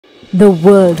The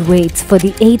world waits for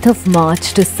the 8th of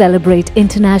March to celebrate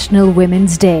International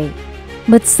Women's Day.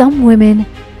 But some women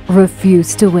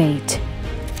refuse to wait.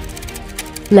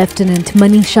 Lieutenant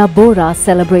Manisha Bora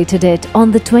celebrated it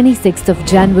on the 26th of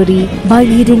January by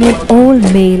leading an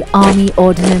all-male Army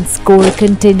Ordnance Corps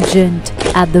contingent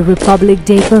at the Republic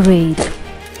Day Parade.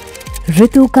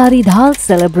 Ritu Karidhal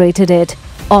celebrated it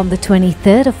on the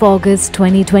 23rd of August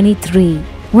 2023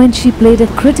 when she played a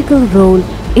critical role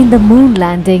in the moon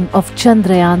landing of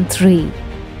Chandrayaan-3.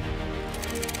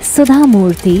 Sudha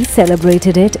Murthy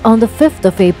celebrated it on the 5th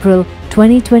of April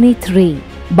 2023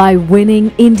 by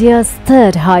winning India's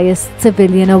third highest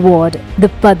civilian award, the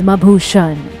Padma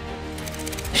Bhushan.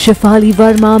 Shefali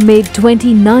Verma made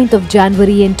 29th of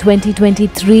January in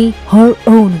 2023 her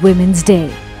own Women's Day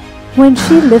when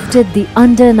she lifted the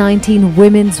Under-19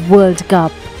 Women's World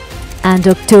Cup, and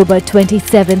October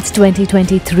 27,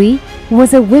 2023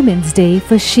 was a Women's Day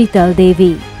for Sheetal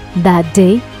Devi. That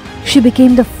day, she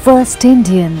became the first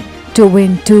Indian to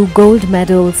win 2 gold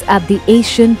medals at the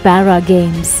Asian Para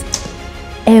Games.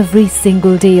 Every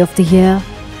single day of the year,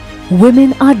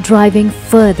 women are driving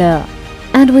further,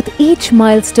 and with each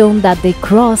milestone that they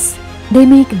cross, they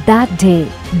make that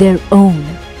day their own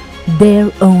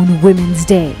Women's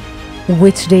Day.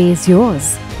 Which day is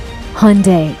yours?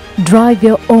 Hyundai, drive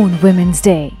your own Women's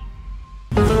Day.